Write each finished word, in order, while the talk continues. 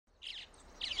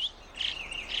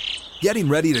Getting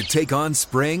ready to take on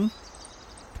spring?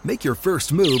 Make your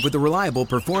first move with the reliable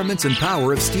performance and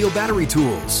power of Steel battery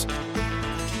tools.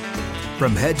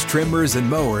 From hedge trimmers and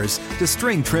mowers to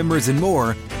string trimmers and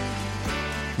more,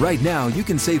 right now you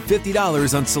can save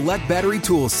 $50 on select battery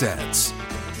tool sets.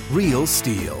 Real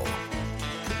Steel.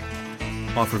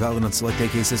 Offer valid on select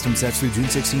AK system sets through June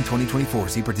 16, 2024.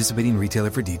 See participating retailer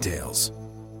for details.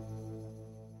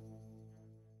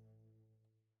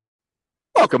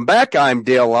 Welcome back. I'm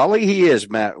Dale Lally. He is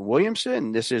Matt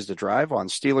Williamson. This is The Drive on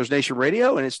Steelers Nation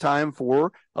Radio, and it's time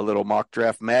for a little mock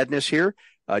draft madness here.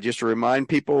 Just to remind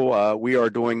people, we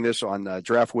are doing this on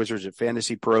Draft Wizards at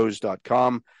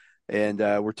fantasypros.com, and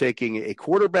we're taking a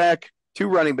quarterback, two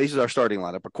running backs. This is our starting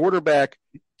lineup: a quarterback,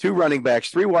 two running backs,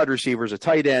 three wide receivers, a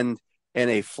tight end, and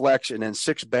a flex, and then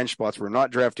 6 bench spots. We're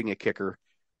not drafting a kicker.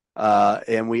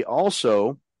 And we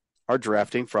also are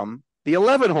drafting from the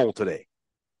 11 hole today.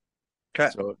 Okay.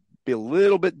 So it'll be a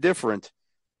little bit different.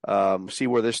 See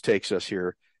where this takes us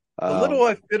here. The little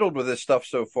I've fiddled with this stuff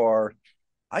so far,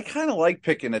 I kind of like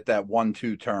picking at that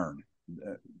 1-2 turn.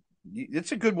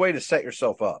 It's a good way to set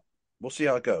yourself up. We'll see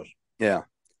how it goes. Yeah.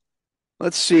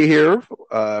 Let's see here.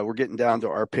 We're getting down to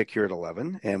our pick here at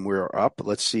 11, and we're up.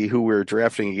 Let's see who we're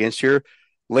drafting against here.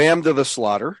 Lamb to the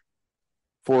slaughter,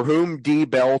 for whom D.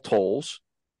 Bell tolls.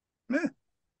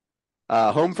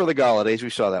 Home for the Galladays. We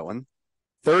saw that one.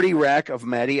 30 rack of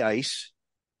Matty Ice.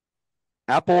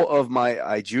 Apple of my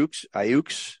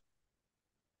Ayukes.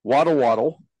 Waddle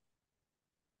Waddle.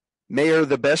 Mayor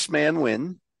the best man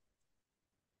win.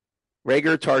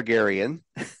 Rhaegar Targaryen.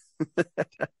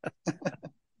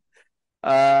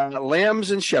 Lambs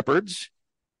and Shepherds.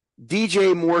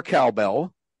 DJ Moore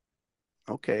Cowbell.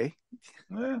 Okay.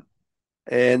 Yeah.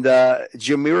 And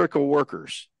Jamirical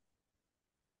Workers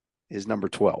is number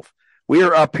 12. We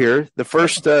are up here. The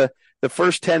first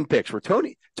 10 picks were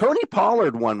Tony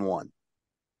Pollard won one.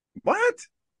 What?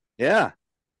 Yeah.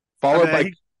 Followed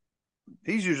by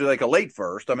he's usually like a late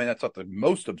first. I mean, that's not the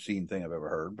most obscene thing I've ever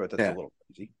heard, but that's a little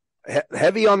crazy.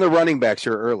 Heavy on the running backs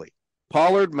here early.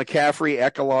 Pollard, McCaffrey,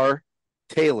 Ekeler,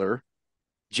 Taylor,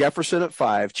 Jefferson at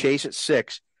 5, Chase at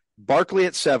 6, Barkley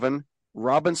at 7,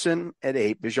 Robinson at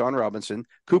 8, Bijan Robinson,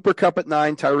 Cooper Kupp at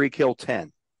 9, Tyreek Hill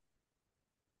 10.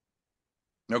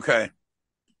 Okay.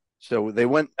 So they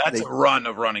went. That's a run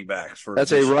of running backs.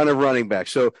 That's a run of running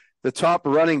backs. So the top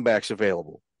running backs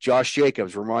available: Josh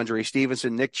Jacobs, Ramondre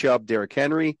Stevenson, Nick Chubb, Derrick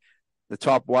Henry. The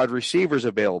top wide receivers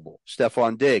available: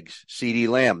 Stephon Diggs, CeeDee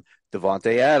Lamb,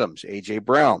 Devontae Adams, A.J.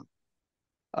 Brown.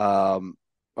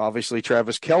 Obviously,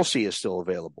 Travis Kelce is still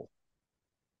available.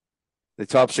 The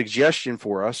top suggestion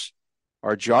for us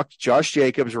are Josh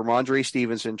Jacobs, Ramondre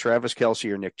Stevenson, Travis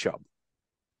Kelce, or Nick Chubb.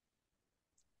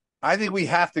 I think we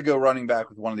have to go running back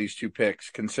with one of these two picks,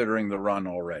 considering the run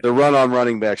already. The run on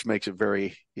running backs makes it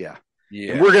very, yeah.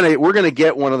 Yeah. And we're gonna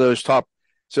get one of those top.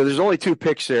 So there's only 2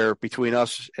 picks there between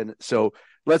us, and so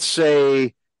let's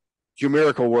say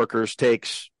Jamirical Workers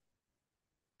takes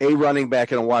a running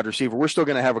back and a wide receiver. We're still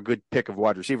going to have a good pick of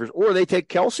wide receivers, or they take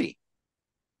Kelce.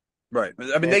 Right.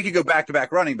 I mean, they could go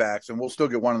back-to-back running backs, and we'll still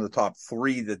get one of the top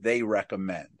 3 that they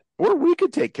recommend. Or we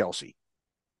could take Kelce.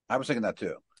 I was thinking that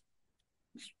too.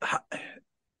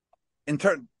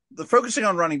 Focusing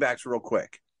on running backs real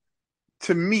quick,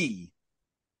 to me,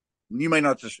 you may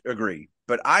not disagree,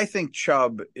 but I think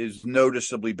Chubb is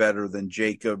noticeably better than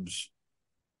Jacobs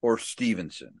or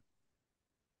Stevenson.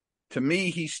 To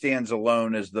me, he stands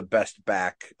alone as the best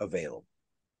back available.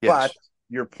 Yes. But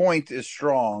your point is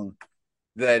strong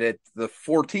that at the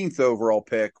 14th overall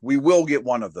pick, we will get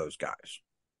one of those guys.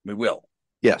 We will.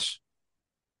 Yes.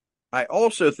 I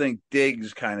also think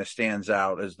Diggs kind of stands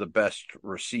out as the best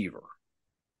receiver.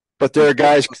 But there are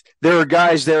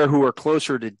guys there who are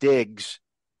closer to Diggs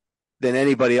than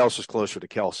anybody else is closer to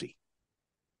Kelce.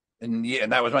 And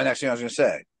that was my next thing I was going to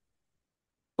say.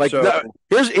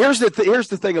 Here's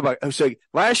the thing about so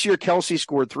last year Kelce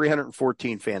scored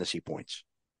 314 fantasy points.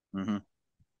 Mm-hmm.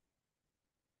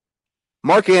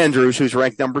 Mark Andrews, who's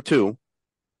ranked number 2,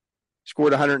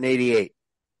 scored 188.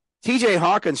 TJ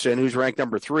Hawkinson, who's ranked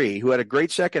number 3, who had a great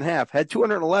second half, had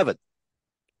 211.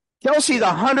 Kelce's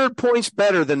 100 points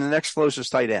better than the next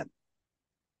closest tight end.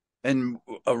 And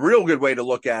a real good way to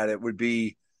look at it would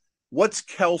be, what's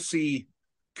Kelce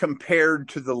compared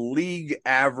to the league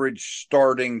average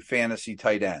starting fantasy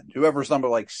tight end? Whoever's number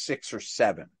like 6 or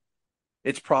 7.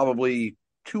 It's probably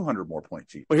 200 more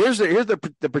points each. Well, here's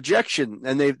the projection,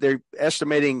 and they're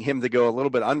estimating him to go a little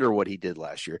bit under what he did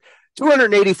last year.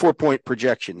 284 point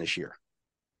projection this year.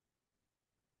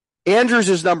 Andrews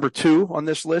is number 2 on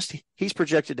this list. He's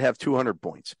projected to have 200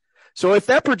 points. So if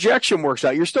that projection works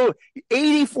out, you're still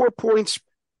 84 points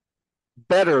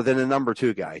better than a number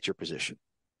 2 guy at your position.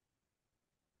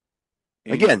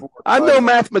 Again, 84, I'm no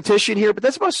mathematician here, but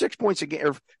that's about 6 points a game,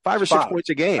 or 5 or 6 points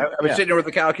a game. I was sitting there with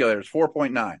the calculator. It's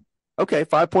 4.9. Okay,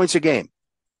 5 points a game.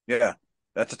 Yeah,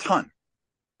 that's a ton.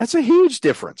 That's a huge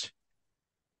difference.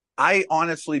 I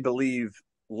honestly believe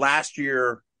last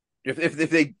year, if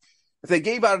they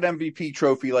gave out an MVP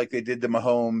trophy like they did to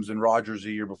Mahomes and Rodgers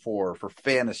the year before for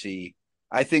fantasy,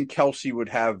 I think Kelsey would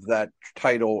have that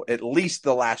title at least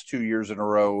the last 2 years in a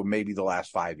row, maybe the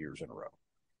last 5 years in a row.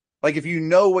 Like, if you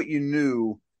know what you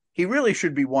knew, he really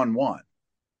should be 1-1.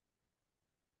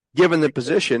 Given the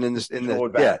position in the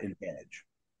advantage.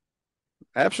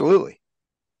 Absolutely.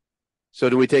 So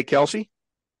do we take Kelsey?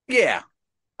 Yeah.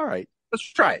 All right. Let's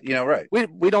try it. Right.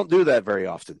 We don't do that very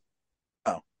often.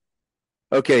 Oh.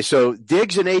 Okay, so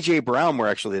Diggs and A.J. Brown were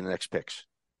actually the next picks.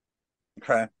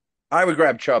 Okay. I would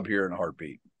grab Chubb here in a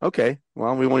heartbeat. Okay.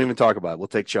 Well, we won't even talk about it. We'll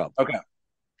take Chubb. Okay.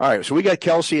 All right, so we got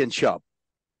Kelsey and Chubb.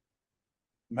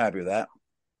 I'm happy with that.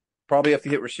 Probably have to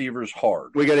hit receivers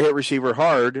hard. We got to hit receiver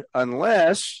hard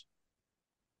unless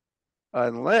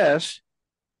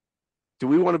do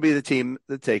we want to be the team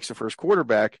that takes the first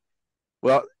quarterback?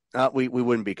 Well, we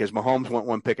wouldn't be, because Mahomes went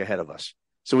 1 pick ahead of us.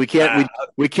 So we can't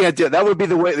we can't do that. Would be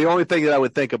the only thing that I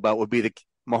would think about would be the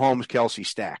Mahomes Kelsey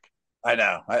stack. I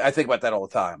know. I think about that all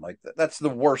the time. Like, that's the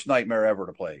worst nightmare ever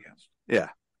to play against. Yeah.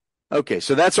 Okay,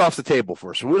 so that's off the table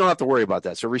for us. So we don't have to worry about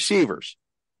that. So receivers: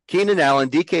 Keenan Allen,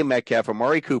 DK Metcalf,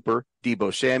 Amari Cooper,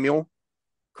 Deebo Samuel,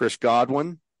 Chris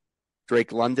Godwin,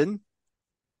 Drake London,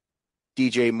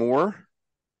 DJ Moore,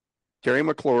 Terry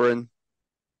McLaurin,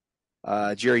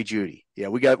 Jerry Jeudy. Yeah,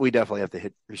 we definitely have to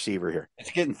hit receiver here. It's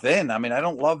getting thin. I mean, I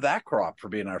don't love that crop for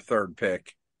being our third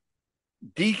pick.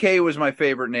 DK was my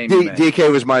favorite name.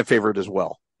 DK was my favorite as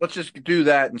well. Let's just do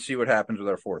that and see what happens with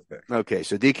our fourth pick. Okay,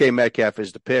 so DK Metcalf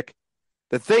is the pick.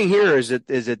 The thing here is that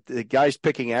the guy's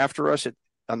picking after us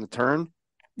on the turn.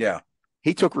 Yeah.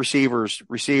 He took receivers.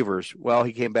 Well,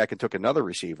 he came back and took another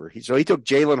receiver. He took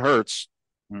Jalen Hurts,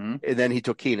 and then he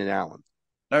took Keenan Allen.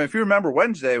 Now, if you remember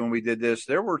Wednesday when we did this,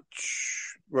 there was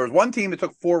one team that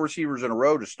took 4 receivers in a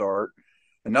row to start.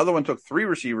 Another one took 3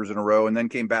 receivers in a row and then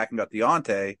came back and got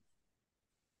Deontay.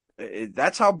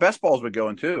 That's how best balls would go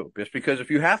in too. Just because if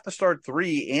you have to start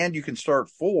 3 and you can start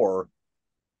 4,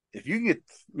 if you can get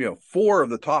 4 of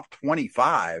the top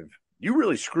 25, you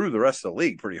really screw the rest of the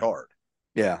league pretty hard.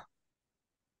 Yeah.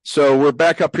 So we're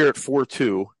back up here at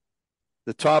 4-2.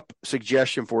 The top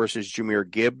suggestion for us is Jahmyr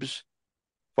Gibbs,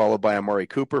 followed by Amari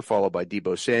Cooper, followed by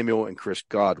Deebo Samuel and Chris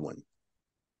Godwin.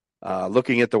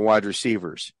 Looking at the wide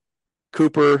receivers: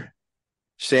 Cooper,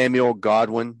 Samuel,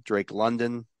 Godwin, Drake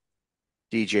London,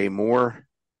 DJ Moore,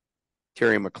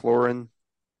 Terry McLaurin,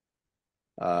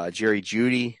 Jerry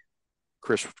Jeudy,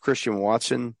 Christian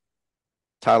Watson,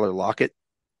 Tyler Lockett.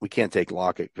 We can't take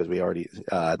Lockett because we already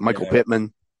Michael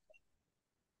Pittman,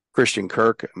 Christian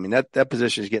Kirk. I mean, that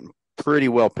position is getting pretty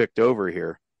well picked over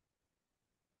here.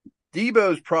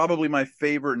 Deebo is probably my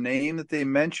favorite name that they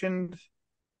mentioned.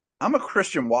 I'm a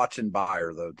Christian Watson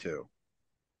buyer, though, too.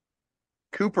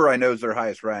 Cooper, I know, is their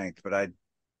highest ranked, but I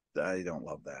don't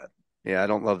love that. Yeah, I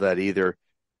don't love that either.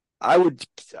 I would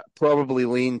probably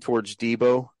lean towards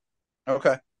Deebo.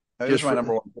 Okay. That's my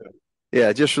number 1, too.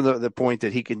 Yeah, just from the point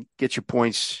that he can get you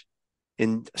points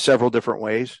in several different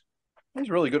ways. He's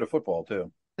really good at football,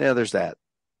 too. Yeah, there's that.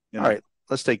 All right,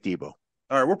 let's take Deebo. All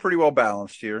right, we're pretty well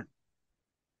balanced here.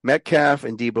 Metcalf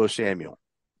and Deebo Samuel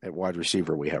at wide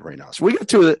receiver we have right now. So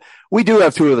we do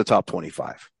have 2 of the top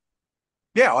 25.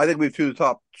 Yeah, I think we have 2 of the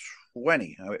top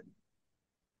 20.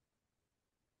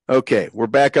 Okay, we're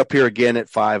back up here again at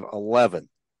 5-11.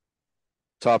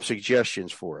 Top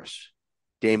suggestions for us: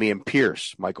 Dameon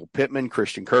Pierce, Michael Pittman,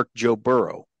 Christian Kirk, Joe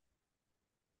Burrow.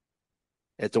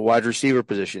 At the wide receiver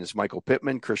position, it's Michael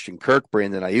Pittman, Christian Kirk,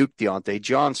 Brandon Ayuk, Deontay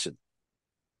Johnson.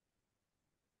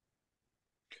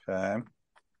 Okay.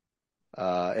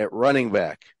 At running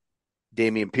back,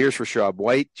 Dameon Pierce, Rashad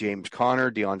White, James Conner,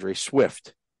 DeAndre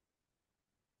Swift.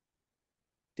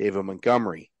 David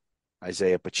Montgomery,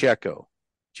 Isaiah Pacheco,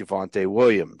 Javonte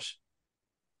Williams,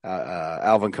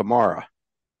 Alvin Kamara.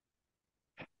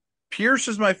 Pierce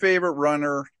is my favorite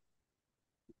runner.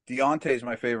 Deontay is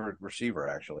my favorite receiver,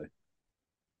 actually.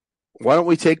 Why don't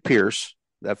we take Pierce?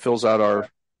 That fills out our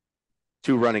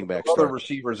 2 running backs. Other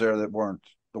receivers there that weren't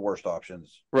the worst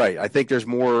options. Right. I think there's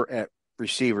more at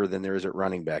receiver than there is at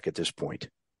running back at this point.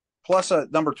 Plus, a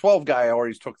number 12 guy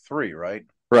already took 3, right?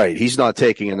 Right. He's not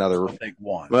taking another. I'll take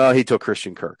 1. Well, he took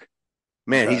Christian Kirk.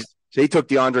 Man, okay. he took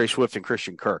DeAndre Swift and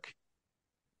Christian Kirk.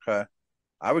 Okay.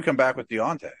 I would come back with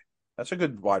Deontay. That's a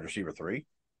good wide receiver 3.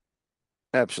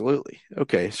 Absolutely.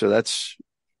 Okay, so that's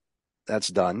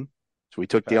done. So we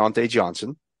took Deontay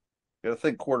Johnson. Got to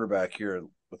think quarterback here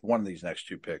with one of these next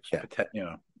two picks.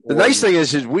 Yeah. The nice thing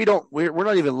is we're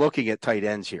not even looking at tight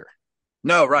ends here.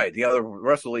 No, right. The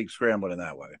rest of the league scrambling in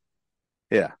that way.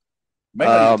 Yeah. Might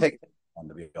not even take one,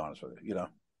 to be honest with you.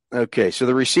 Okay, so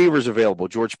the receivers available: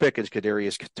 George Pickens,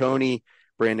 Kadarius Toney,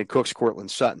 Brandon Cooks,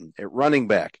 Cortland Sutton. At running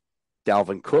back,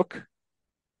 Dalvin Cook.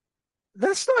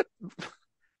 That's not.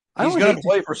 He's going to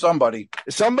play for somebody.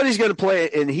 Somebody's going to play,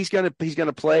 and he's going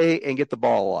to play and get the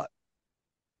ball a lot.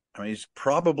 I mean, he's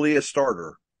probably a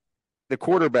starter. The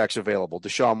quarterbacks available: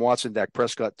 Deshaun Watson, Dak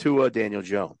Prescott, Tua, Daniel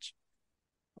Jones.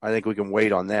 I think we can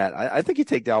wait on that. I think you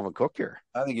take Dalvin Cook here.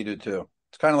 I think you do too.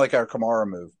 It's kind of like our Kamara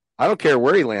move. I don't care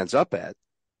where he lands up at,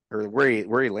 or where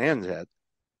he lands at.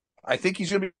 I think he's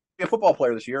going to be a football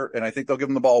player this year, and I think they'll give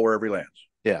him the ball wherever he lands.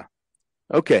 Yeah.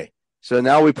 Okay. So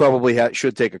now we probably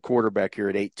should take a quarterback here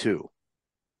at 8-2.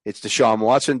 It's Deshaun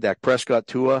Watson, Dak Prescott,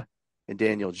 Tua, and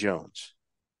Daniel Jones.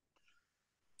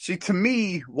 See, to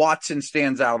me, Watson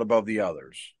stands out above the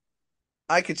others.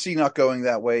 I could see not going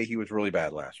that way. He was really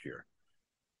bad last year.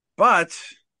 But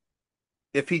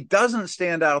if he doesn't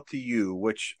stand out to you,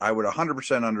 which I would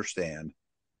 100% understand,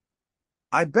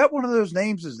 I bet one of those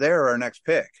names is there our next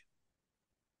pick,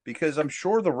 because I'm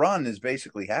sure the run has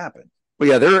basically happened. Well,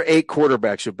 yeah, there are 8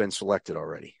 quarterbacks who've been selected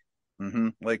already. Mm-hmm.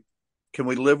 Like, can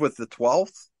we live with the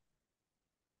 12th?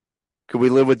 Could we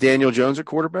live with Daniel Jones at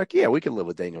quarterback? Yeah, we can live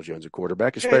with Daniel Jones at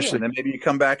quarterback, especially. And then maybe you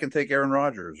come back and take Aaron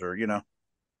Rodgers or.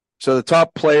 So the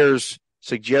top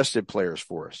suggested players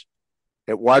for us.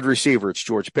 At wide receiver, it's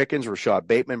George Pickens, Rashad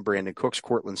Bateman, Brandon Cooks,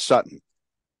 Cortland Sutton.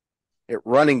 At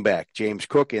running back, James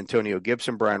Cook, Antonio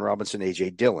Gibson, Brian Robinson,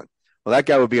 A.J. Dillon. Well, that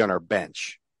guy would be on our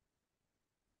bench.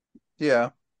 Yeah.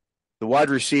 The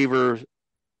wide receiver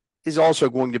is also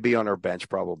going to be on our bench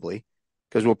probably,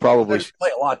 because we'll probably play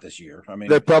a lot this year. I mean,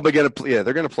 they're probably going to play. Yeah,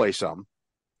 they're going to play some.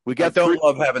 I don't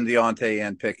love having Deontay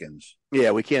and Pickens.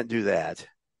 Yeah, we can't do that.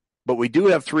 But we do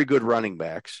have 3 good running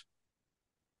backs.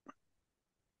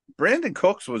 Brandon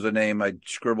Cooks was a name I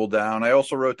scribbled down. I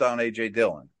also wrote down A.J.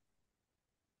 Dillon.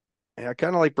 Yeah, I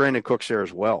kind of like Brandon Cooks there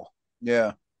as well.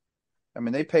 Yeah. I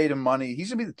mean, they paid him money. He's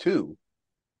going to be the 2.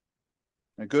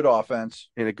 A good offense.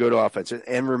 In a good offense.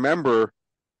 And remember,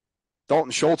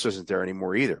 Dalton Schultz isn't there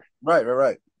anymore either.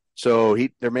 Right. So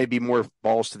there may be more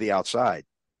balls to the outside.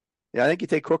 Yeah, I think you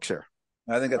take Cooks there.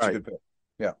 I think that's a good pick.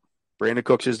 Yeah. Brandon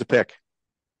Cooks is the pick.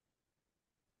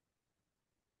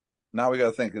 Now we got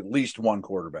to think at least one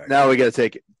quarterback. Now we got to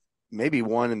take maybe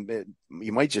one, and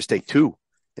you might just take 2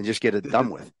 and just get it done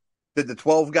with. Did the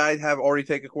 12 guy already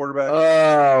take a quarterback?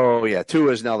 Oh, yeah. 2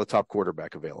 is now the top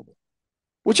quarterback available,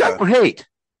 which I don't hate.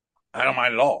 I don't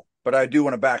mind at all, but I do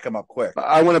want to back him up quick.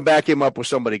 I want to back him up with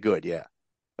somebody good, yeah.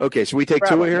 Okay, so we take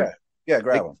Tua here? Yeah,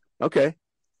 grab him. Okay.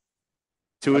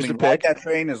 2 is the pick. That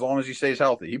train as long as he stays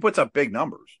healthy. He puts up big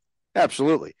numbers.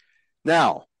 Absolutely.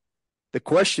 Now, the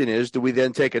question is, do we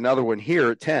then take another one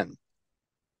here at 10?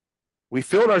 We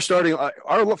filled our starting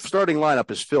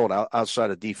lineup is filled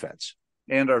outside of defense.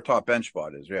 And our top bench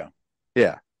spot is, yeah.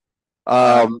 Yeah.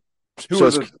 So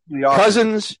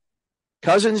it's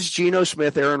Cousins, Geno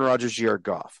Smith, Aaron Rodgers, Jared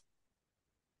Goff.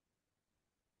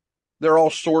 They're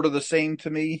all sort of the same to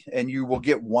me, and you will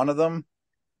get one of them.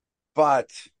 But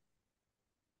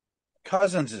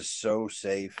Cousins is so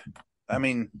safe. I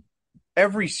mean,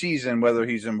 every season, whether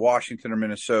he's in Washington or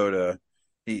Minnesota,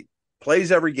 he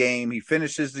plays every game. He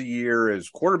finishes the year as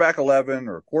quarterback 11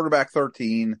 or quarterback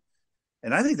 13.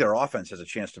 And I think their offense has a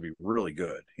chance to be really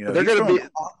good. They're going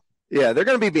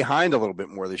to be behind a little bit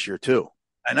more this year too.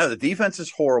 I know the defense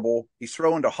is horrible. He's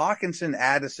throwing to Hawkinson,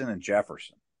 Addison, and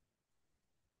Jefferson.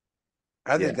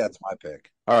 I think that's my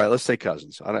pick. All right, let's take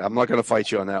Cousins. I'm not going to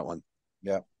fight you on that one.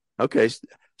 Yeah. Okay.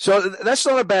 So that's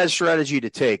not a bad strategy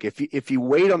to take. If you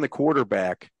wait on the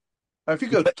quarterback. If you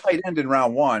go tight end in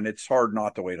round 1, it's hard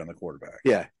not to wait on the quarterback.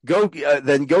 Yeah. Go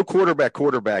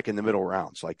quarterback in the middle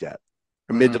rounds like that.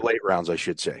 Or mid to late rounds, I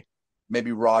should say.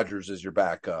 Maybe Rodgers is your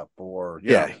backup or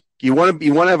You want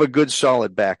to have a good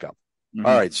solid backup. Mm-hmm.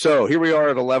 All right. So here we are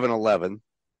at 11-11.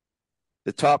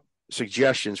 The top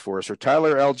suggestions for us are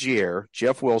Tyler Algier,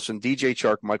 Jeff Wilson, DJ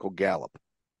Chark, Michael Gallup.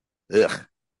 Ugh.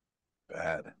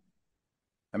 Bad.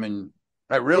 I mean,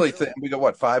 I really think we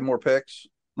got 5 more picks?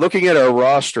 Looking at our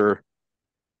roster,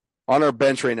 on our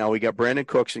bench right now, we got Brandon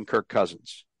Cooks and Kirk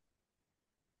Cousins.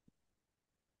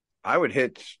 I would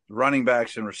hit running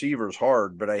backs and receivers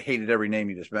hard, but I hated every name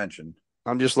you just mentioned.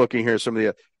 I'm just looking here at some of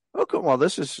the well,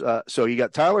 this is so you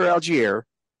got Tyler Algier,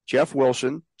 Jeff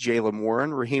Wilson, Jaylen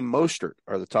Warren, Raheem Mostert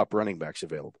are the top running backs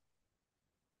available.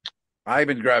 I've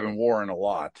been grabbing Warren a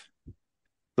lot.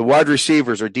 The wide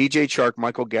receivers are DJ Chark,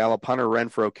 Michael Gallup, Hunter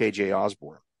Renfrow, KJ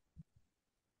Osborne.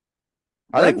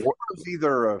 I think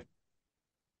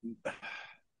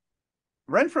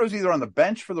Renfro's either on the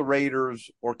bench for the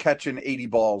Raiders or catching 80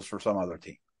 balls for some other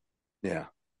team. Yeah.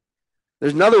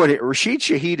 There's another one here. Rashid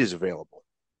Shaheed is available.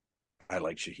 I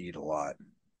like Shaheed a lot.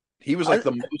 He was like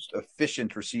the most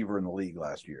efficient receiver in the league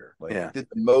last year. Like, he did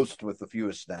the most with the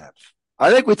fewest snaps.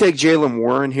 I think we take Jaylen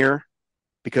Warren here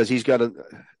because he's got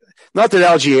not that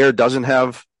Algier doesn't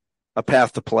have a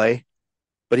path to play,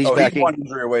 but he's backing. He's 1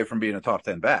 injury away from being a top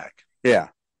 10 back. Yeah.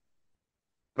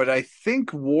 But I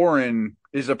think Warren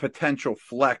is a potential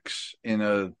flex in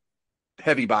a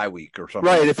heavy bye week or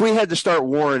something. Right. If we had to start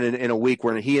Warren in a week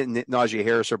where he and Najee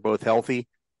Harris are both healthy,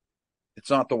 it's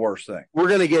not the worst thing. We're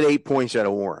going to get 8 points out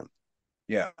of Warren.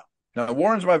 Yeah. Now,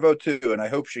 Warren's my vote too, and I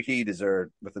hope Shaheed is there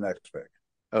with the next pick.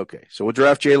 Okay. So we'll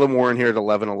draft Jaylen Warren here at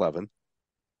 11-11.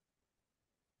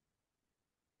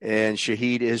 And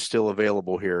Shaheed is still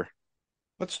available here.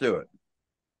 Let's do it.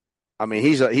 I mean,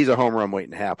 he's a home run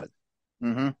waiting to happen.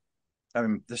 Mm-hmm. I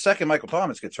mean, the second Michael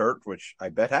Thomas gets hurt, which I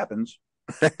bet happens.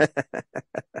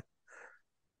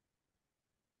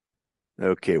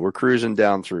 Okay, we're cruising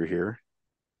down through here.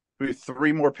 We have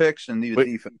 3 more picks and need a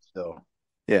defense still.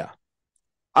 Yeah.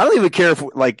 I don't even care if,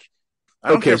 I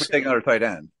don't care if we take another tight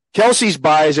end. Kelsey's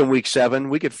buys in week 7.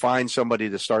 We could find somebody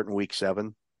to start in week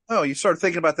 7. Oh, you start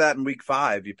thinking about that in week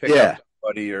 5. You pick up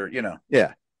somebody or,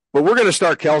 Yeah. But we're going to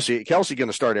start Kelsey. Kelsey going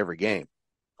to start every game.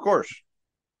 Of course.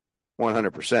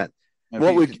 100%.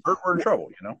 We're in trouble,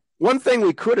 One thing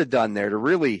we could have done there to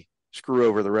really screw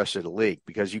over the rest of the league,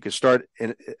 because you could start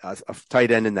in a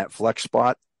tight end in that flex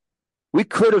spot. We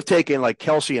could have taken like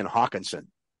Kelsey and Hawkinson.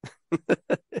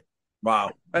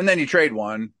 Wow. And then you trade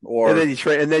one and then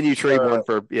you trade one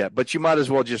for, but you might as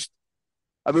well just,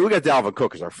 we got Dalvin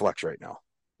Cook as our flex right now.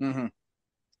 Mm-hmm.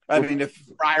 I mean, if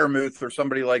Freiermuth or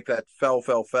somebody like that fell,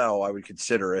 I would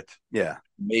consider it. Yeah.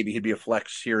 Maybe he'd be a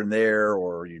flex here and there,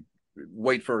 or you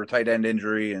wait for a tight end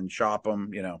injury and shop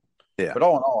him, Yeah. But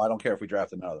all in all, I don't care if we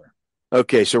draft another.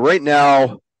 Okay. So right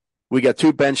now we got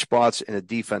 2 bench spots and a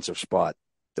defensive spot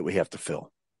that we have to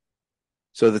fill.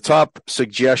 So the top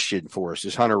suggestion for us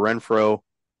is Hunter Renfrow,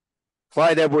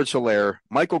 Clyde Edwards-Helaire,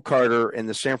 Michael Carter, and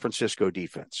the San Francisco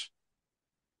defense.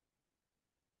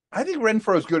 I think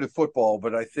Renfro's good at football,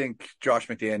 but I think Josh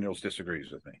McDaniels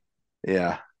disagrees with me.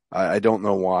 Yeah, I don't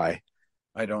know why.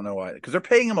 I don't know why. Because they're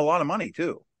paying him a lot of money,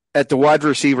 too. At the wide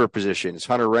receiver position, it's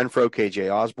Hunter Renfrow, KJ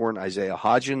Osborne, Isaiah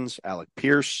Hodgins, Alec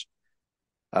Pierce,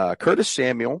 Curtis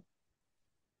Samuel,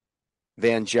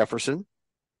 Van Jefferson,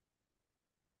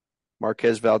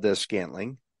 Marquez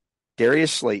Valdez-Scantling,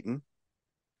 Darius Slayton,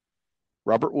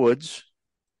 Robert Woods.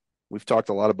 We've talked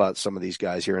a lot about some of these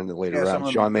guys here in the later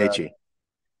rounds. John Mechie.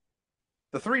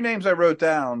 The 3 names I wrote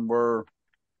down were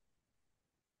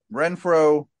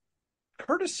Renfrow,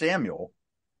 Curtis Samuel,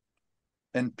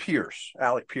 and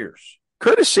Alec Pierce.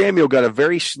 Curtis Samuel got a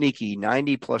very sneaky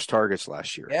 90-plus targets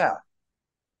last year. Yeah.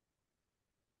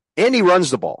 And he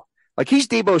runs the ball. Like, he's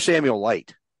Deebo Samuel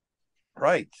light.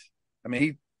 Right. I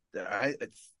mean, I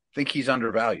think he's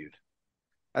undervalued.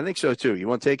 I think so, too. You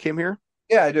want to take him here?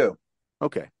 Yeah, I do.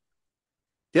 Okay.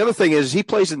 The other thing is he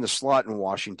plays in the slot in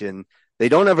Washington. They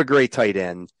don't have a great tight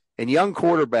end, and young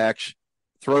quarterbacks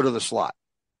throw to the slot.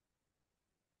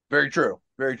 Very true.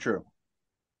 Very true.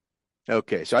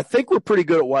 Okay, so I think we're pretty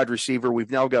good at wide receiver. We've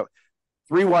now got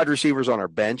 3 wide receivers on our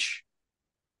bench.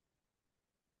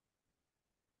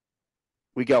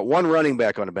 We got 1 running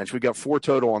back on the bench. We got 4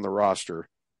 total on the roster.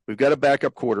 We've got a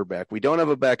backup quarterback. We don't have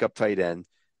a backup tight end.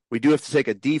 We do have to take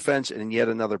a defense and yet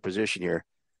another position here.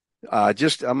 I'm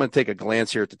going to take a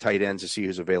glance here at the tight ends to see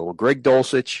who's available. Greg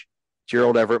Dulcich,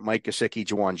 Gerald Everett, Mike Gesicki,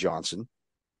 Juwan Johnson.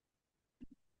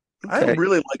 Okay. I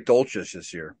really like Dulcich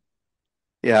this year.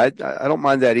 Yeah, I don't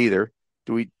mind that either.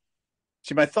 Do we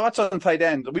see my thoughts on tight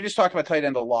end? We just talked about tight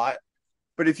end a lot,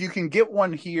 but if you can get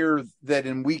one here that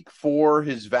in week 4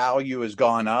 his value has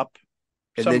gone up,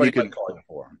 and somebody then you can call it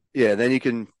for him. Yeah, then you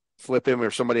can flip him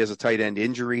if somebody has a tight end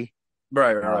injury.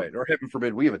 Right. Or heaven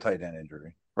forbid we have a tight end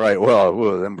injury. Right.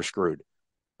 Well, then we're screwed.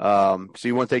 So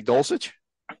you want to take Dulcich?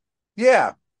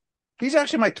 Yeah. He's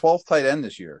actually my 12th tight end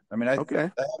this year. I mean, I have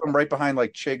him right behind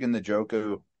like Chig and the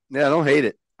Njoku. Yeah, I don't hate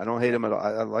it. I don't hate him at all.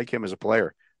 I like him as a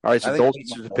player. All right, so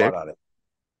Dulcich is a pick,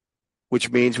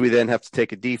 which means we then have to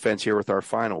take a defense here with our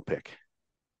final pick,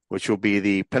 which will be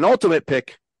the penultimate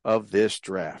pick of this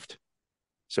draft.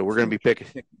 So we're going to be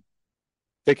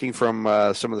picking from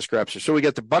some of the scraps here. So we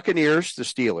got the Buccaneers, the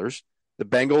Steelers, the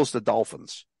Bengals, the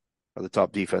Dolphins are the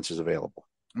top defenses available.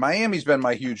 Miami's been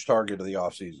my huge target of the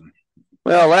offseason.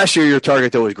 Well, last year your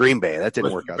target, though, was Green Bay. That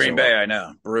didn't work out Green Bay, I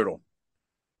know. Brutal.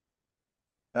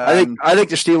 I think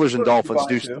the Steelers and Dolphins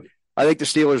do. I think the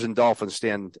Steelers and Dolphins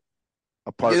stand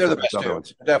apart they're from the those best other too.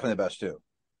 ones. They're definitely the best too.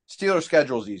 Steelers'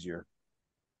 schedule is easier.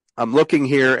 I'm looking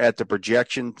here at the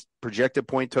projected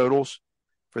point totals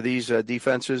for these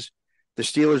defenses. The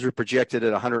Steelers are projected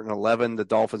at 111, the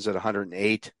Dolphins at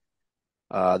 108.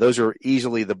 Those are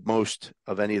easily the most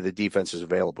of any of the defenses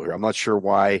available here. I'm not sure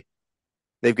why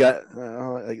they've got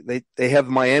they have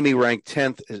Miami ranked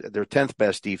 10th, their 10th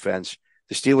best defense.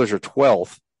 The Steelers are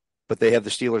 12th, but they have the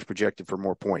Steelers projected for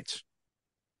more points.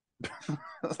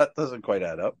 That doesn't quite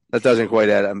add up. That doesn't quite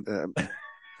add up.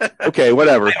 Okay,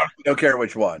 whatever. I don't care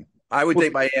which one. I would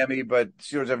take Miami, but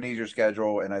Steelers have an easier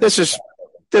schedule. And this is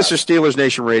Steelers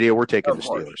Nation Radio. We're taking the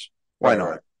Steelers. Why not?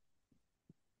 Right.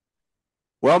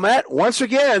 Well, Matt, once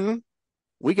again,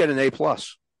 we get an A+. Do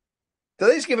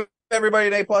they just give everybody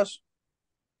an A+?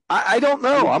 I don't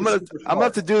know. I'm gonna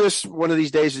have to do this one of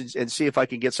these days and see if I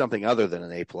can get something other than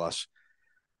an A+.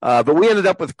 But we ended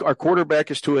up with our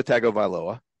quarterback is Tua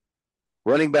Tagovailoa.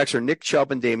 Running backs are Nick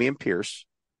Chubb and Dameon Pierce.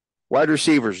 Wide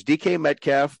receivers, DK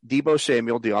Metcalf, Deebo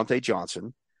Samuel, Deontay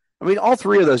Johnson. I mean, all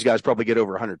three of those guys probably get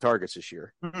over 100 targets this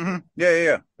year. Mm-hmm.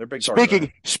 Yeah. They're big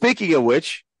targets. Speaking of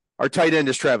which, our tight end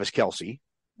is Travis Kelce.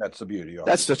 That's the beauty of it.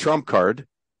 That's the trump card.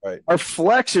 Right. Our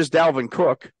flex is Dalvin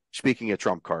Cook, speaking of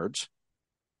trump cards.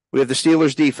 We have the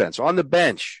Steelers defense. On the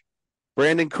bench,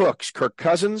 Brandon Cooks, Kirk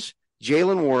Cousins,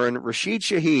 Jalen Warren, Rashid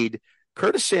Shaheed,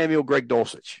 Curtis Samuel, Greg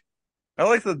Dulcich. I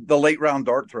like the late round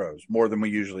dart throws more than we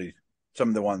usually, some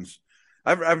of the ones.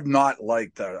 I've not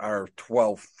liked our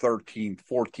 12th, 13th,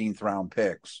 14th round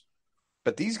picks.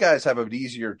 But these guys have an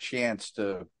easier chance to,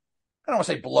 I don't want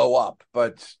to say blow up,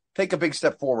 but take a big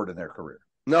step forward in their career.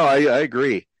 No, I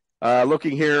agree.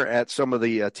 Looking here at some of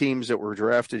the teams that were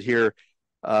drafted here,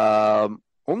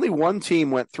 only one team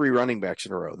went 3 running backs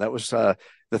in a row. That was the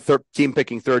team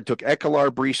picking third took Ekeler,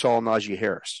 Breece Hall, Najee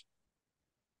Harris.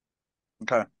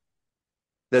 Okay.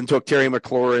 Then took Terry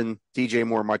McLaurin, DJ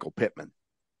Moore, Michael Pittman.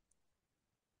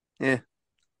 Yeah.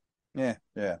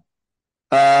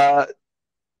 The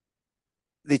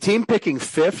team picking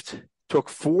fifth took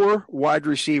 4 wide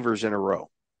receivers in a row.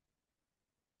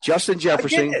 Justin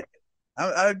Jefferson.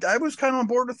 I was kind of on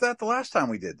board with that the last time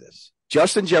we did this.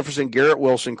 Justin Jefferson, Garrett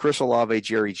Wilson, Chris Olave,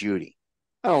 Jerry Jeudy.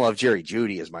 I don't love Jerry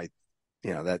Jeudy as my,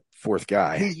 that fourth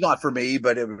guy. He's not for me,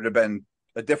 but it would have been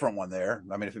a different one there.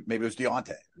 I mean, maybe it was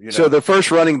Deontay. So the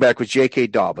first running back was J.K.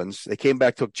 Dobbins. They came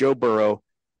back, took Joe Burrow,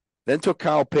 then took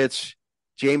Kyle Pitts,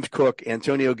 James Cook,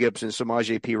 Antonio Gibson,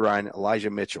 Samaje Perine, Elijah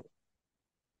Mitchell.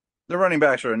 The running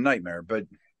backs are a nightmare, but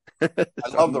I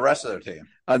love the rest of their team.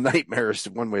 A nightmare is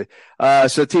one way.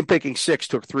 So team picking 6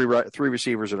 took 3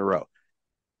 receivers in a row.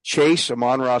 Chase,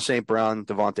 Amon-Ra St. Brown,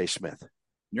 Devontae Smith.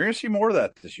 You're going to see more of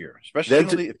that this year, especially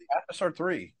if you have to start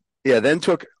 3. Yeah, then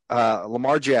took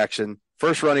Lamar Jackson,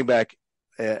 first running back,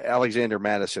 Alexander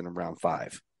Madison in round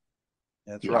 5.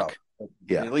 That's rough.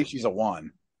 Yeah. At least he's a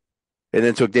 1. And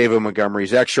then took David Montgomery,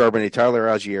 Zach Charbonnet, Tyler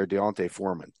Algier, Deontay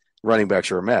Foreman. Running backs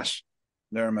are a mess.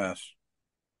 They're a mess.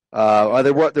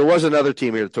 There was another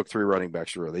team here that took 3 running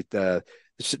backs in a row.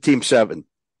 Team 7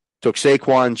 took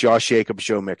Saquon, Josh Jacobs,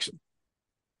 Joe Mixon.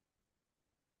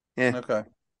 Yeah. Okay.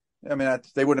 I mean,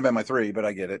 they wouldn't have been my 3, but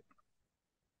I get it.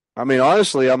 I mean,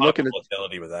 honestly, I'm looking at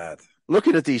with that.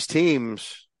 Looking at these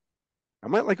teams, I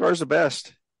might like ours the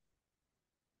best.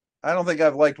 I don't think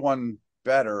I've liked one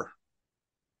better.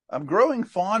 I'm growing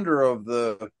fonder of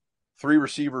the 3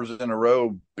 receivers in a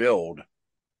row build.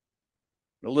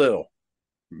 A little.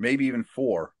 Maybe even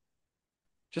 4.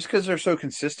 Just because they're so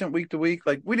consistent week to week.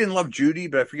 Like, we didn't love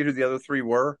Jeudy, but I forget who the other 3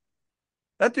 were.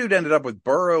 That dude ended up with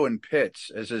Burrow and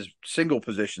Pitts as his single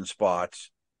position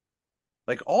spots.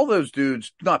 Like, all those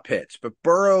dudes, not Pitts, but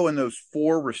Burrow and those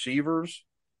 4 receivers,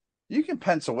 you can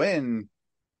pencil in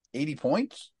 80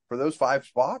 points for those 5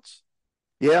 spots.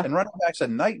 Yeah. And running back's a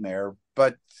nightmare,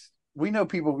 but we know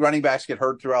running backs get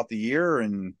hurt throughout the year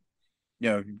and,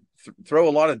 throw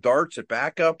a lot of darts at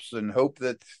backups and hope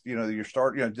that, you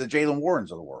start, the Jalen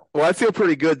Warrens of the world. Well, I feel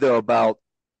pretty good, though, about,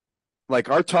 like,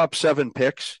 our top 7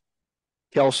 picks,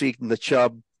 Kelce, the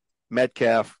Chubb,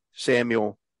 Metcalf,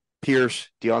 Samuel, Pierce,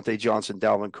 Deontay Johnson,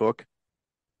 Dalvin Cook.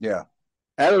 Yeah.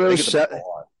 Out of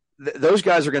those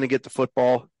guys are going to get the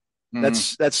football.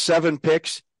 Mm-hmm. That's 7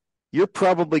 picks. You're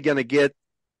probably going to get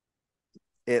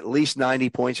at least 90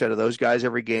 points out of those guys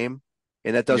every game.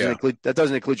 And that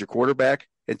doesn't include your quarterback.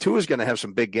 And Tua's going to have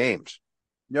some big games.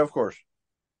 Yeah, of course.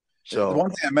 So the one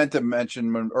thing I meant to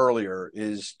mention earlier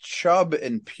is Chubb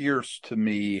and Pierce, to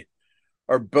me,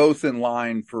 are both in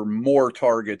line for more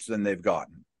targets than they've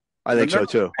gotten. I think so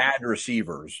too. Bad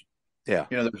receivers. Yeah.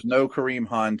 There's no Kareem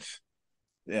Hunt.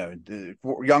 The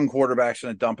young quarterback's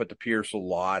going to dump it to Pierce a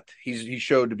lot. He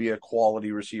showed to be a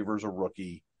quality receiver as a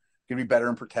rookie. going to be better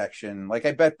in protection. Like,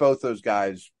 I bet both those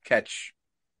guys catch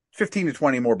 15 to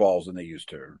 20 more balls than they used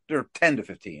to. They're 10 to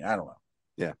 15. I don't know.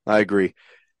 Yeah, I agree.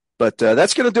 But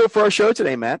that's going to do it for our show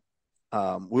today, Matt.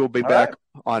 We'll be back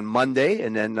on Monday,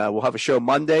 and then we'll have a show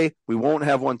Monday. We won't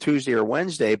have one Tuesday or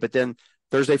Wednesday, but then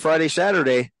Thursday, Friday,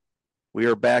 Saturday, we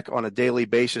are back on a daily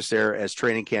basis there as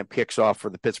training camp kicks off for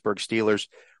the Pittsburgh Steelers.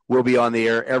 We'll be on the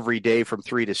air every day from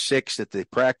 3 to 6 at the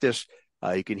practice.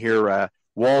 You can hear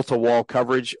wall-to-wall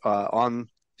coverage on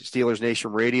Steelers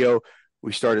Nation Radio.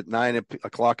 We start at 9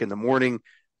 o'clock in the morning.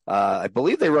 I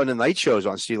believe they run the night shows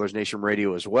on Steelers Nation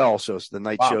Radio as well. So it's the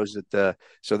night shows that.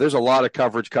 So there's a lot of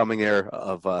coverage coming there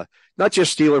of not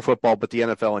just Steeler football, but the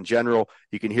NFL in general.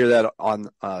 You can hear that on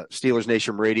Steelers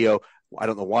Nation Radio. I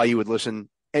don't know why you would listen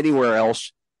anywhere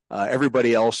else.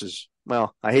 Everybody else is,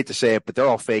 well, I hate to say it, but they're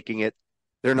all faking it.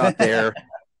 They're not there.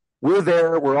 We're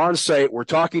there. We're on site. We're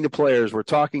talking to players. We're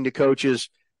talking to coaches.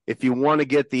 If you want to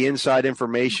get the inside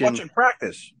information,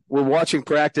 we're watching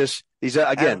practice. These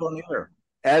again.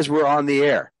 As we're on the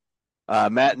air,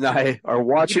 Matt and I are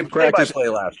watching practice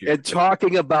and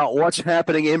talking about what's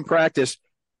happening in practice.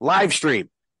 Live stream.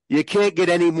 You can't get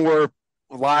any more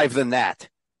live than that.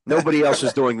 Nobody else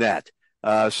is doing that.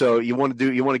 So you want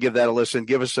to give that a listen.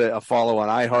 Give us a follow on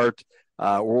iHeart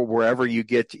or wherever you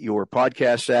get your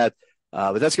podcasts at.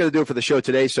 But that's going to do it for the show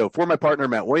today. So for my partner,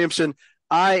 Matt Williamson,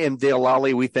 I am Dale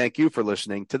Lally. We thank you for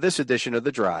listening to this edition of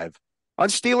The Drive on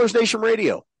Steelers Nation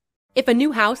Radio. If a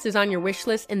new house is on your wish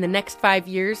list in the next 5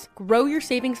 years, grow your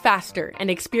savings faster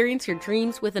and experience your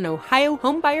dreams with an Ohio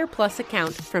Homebuyer Plus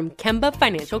account from Kemba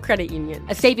Financial Credit Union.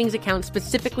 A savings account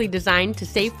specifically designed to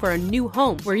save for a new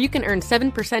home where you can earn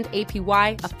 7%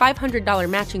 APY, a $500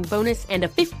 matching bonus, and a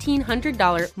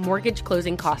 $1,500 mortgage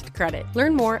closing cost credit.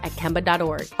 Learn more at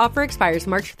Kemba.org. Offer expires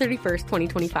March 31st,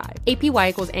 2025. APY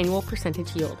equals annual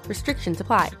percentage yield. Restrictions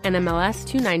apply. NMLS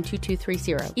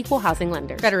 292230. Equal housing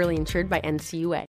lender. Federally insured by NCUA.